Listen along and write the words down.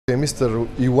Okay, Mr.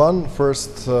 Iwan,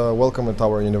 first welcome at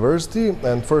our university,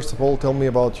 and first of all tell me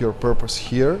about your purpose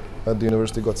here at the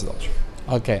University Goce.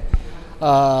 Okay,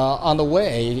 on the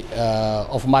way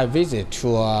of my visit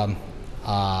to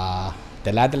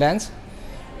the Netherlands,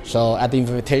 so at the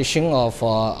invitation of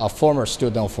a former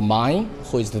student of mine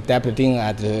who is the deputy dean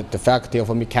at the Faculty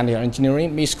of Mechanical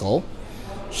Engineering, MISCO,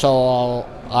 so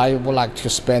I would like to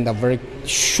spend a very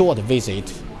short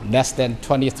visit, less than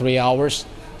 23 hours,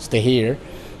 stay here.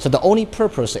 So the only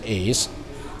purpose is,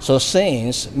 so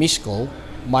since MISCO,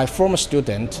 my former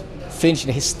student, finished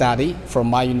his study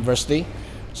from my university,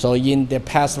 so in the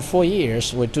past 4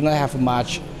 years, we do not have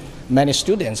many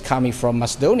students coming from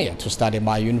Macedonia to study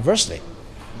my university.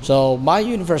 So my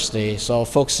university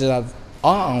focuses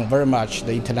on very much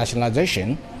the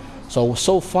internationalization.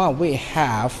 So far we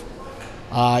have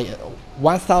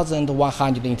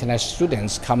 1,100 international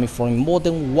students coming from more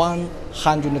than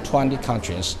 120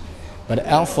 countries. But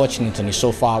unfortunately,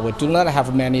 so far we do not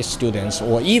have many students,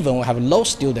 or even we have low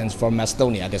students from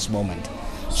Macedonia at this moment.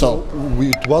 So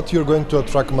with what you're going to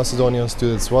attract Macedonian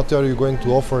students? What are you going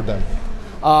to offer them?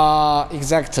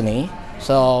 Exactly.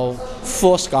 So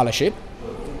full scholarship,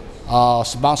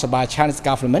 sponsored by Chinese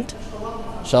government.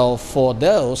 So for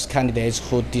those candidates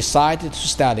who decided to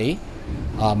study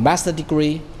a master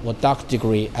degree or doctor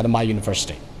degree at my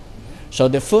university. So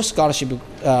the full scholarship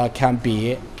can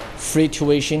be free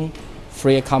tuition,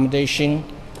 free accommodation,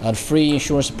 free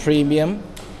insurance premium,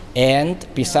 and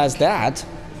besides that,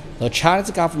 the Chinese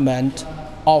government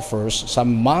offers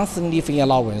some monthly living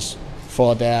allowance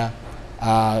for the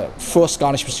full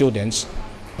scholarship students.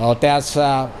 That's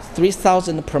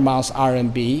 3,000 per month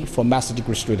RMB for master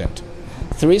degree student,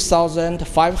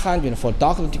 3,500 for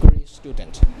doctoral degree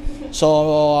student.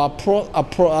 So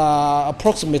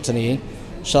approximately,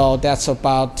 so that's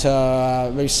about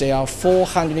we say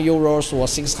 400 euros or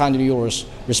 600 euros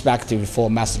respectively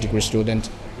for master degree student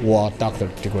or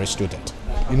doctoral degree student.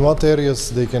 In what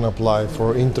areas they can apply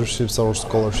for internships or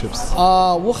scholarships?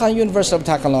 Wuhan University of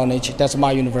Technology, that's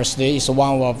my university, is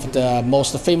one of the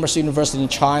most famous universities in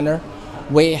China.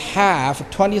 We have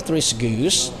 23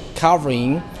 schools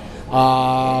covering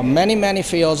many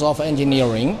fields of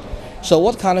engineering. So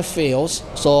what kind of fields?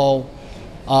 So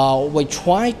we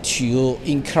try to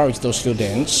encourage those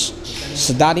students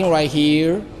studying right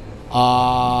here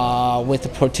with the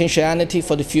potentiality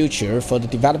for the future, for the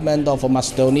development of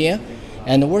Macedonia,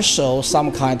 and also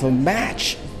some kind of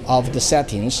match of the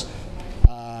settings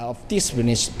of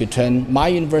disciplines between my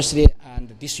university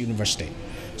and this university.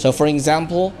 So for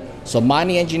example, so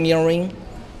mining engineering,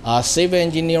 civil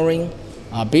engineering,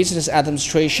 business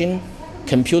administration,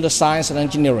 computer science and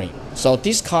engineering. So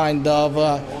this kind of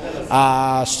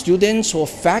students or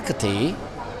faculty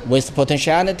with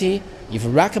potentiality, if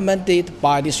recommended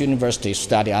by this university to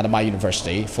study at my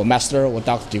university for master or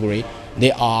doctor degree,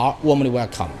 they are warmly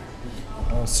welcome.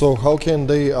 So how can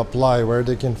they apply? Where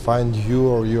they can find you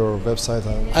or your website?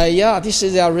 Yeah, this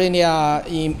is really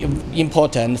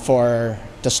important for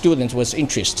the students with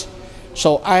interest.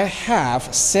 So I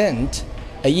have sent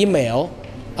an email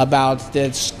about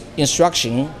the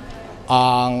instruction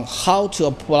on how to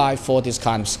apply for this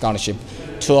kind of scholarship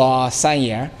to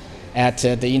Sanya at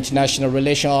the International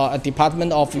Relations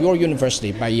Department of your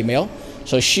university by email.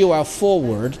 So she will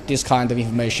forward this kind of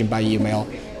information by email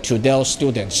to those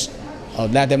students.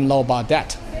 Let them know about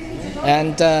that.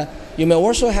 And you may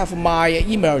also have my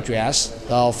email address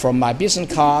from my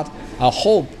business card. I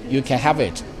hope you can have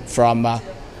it from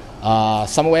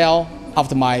somewhere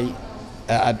after my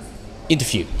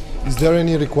interview. Is there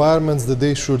any requirements that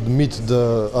they should meet,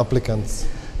 the applicants?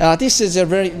 This is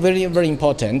very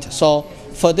important. So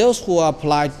for those who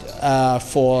applied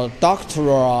for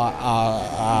doctoral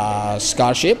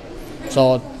scholarship,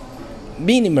 so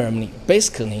minimally,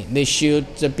 basically, they should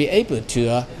be able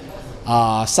to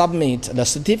submit the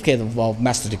certificate of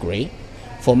master degree.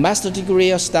 For master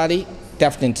degree study,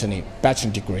 definitely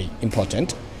bachelor degree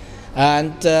important.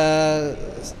 And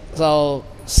so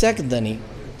secondly,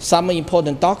 some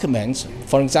important documents,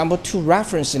 for example, 2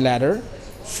 reference letters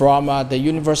from the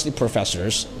university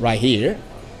professors right here.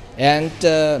 And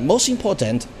most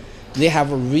important, they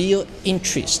have a real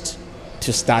interest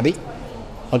to study,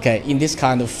 okay, in this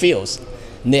kind of fields.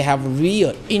 They have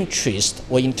real interest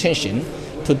or intention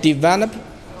to develop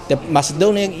the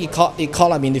Macedonian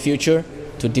economy in the future,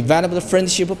 to develop the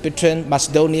friendship between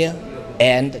Macedonia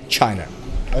and China.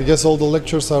 I guess all the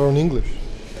lectures are on English.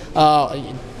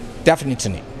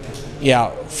 Definitely,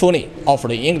 yeah, fully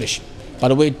offered in English.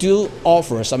 But we do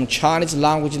offer some Chinese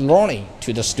language learning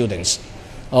to the students.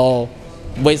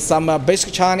 With some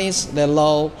basic Chinese, they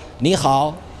know 你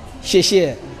好, 谢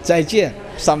谢, 再见,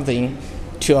 something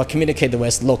to communicate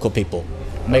with local people,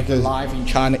 make life in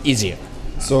China easier.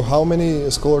 So how many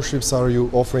scholarships are you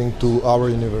offering to our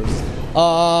university?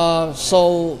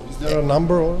 So Is there a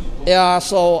number or? yeah,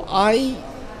 so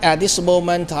at this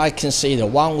moment I consider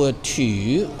 1 or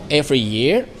 2 every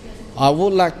year. I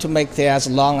would like to make it as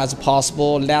long as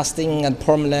possible, lasting and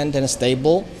permanent and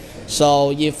stable.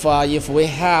 So if we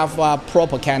have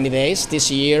proper candidates this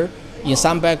year in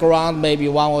some background, maybe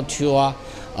 1 or 2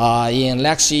 in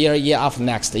next year, year after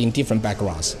next, in different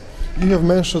backgrounds. You have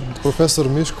mentioned Professor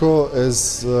Miško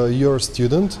as your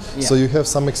student, so you have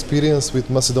some experience with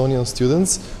Macedonian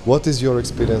students. What is your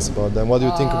experience about them? What do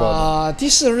you think about them?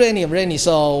 This is really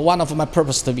so one of my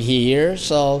purpose to be here.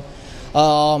 So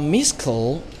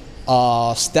Miško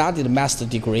studied a master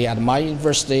degree at my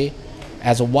university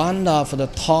as one of the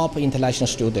top international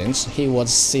students. He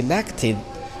was selected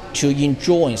to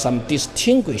enjoy some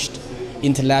distinguished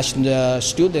international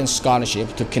student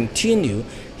scholarship to continue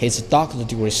his doctoral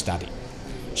degree study.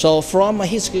 So from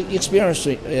his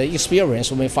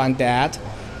experience we find that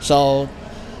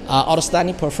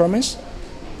outstanding performance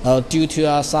due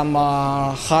to some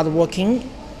hard working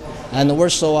and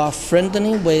also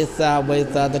friendly with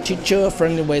the teacher,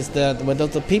 friendly with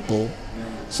the people.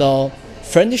 So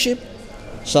friendship,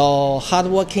 so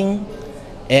hardworking,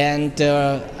 and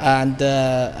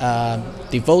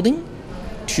devoting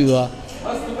to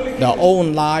their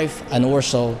own life and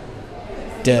also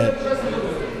the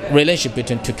relationship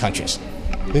between two countries.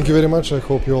 Thank you very much. I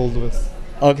hope you all the best.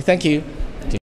 Okay, thank you.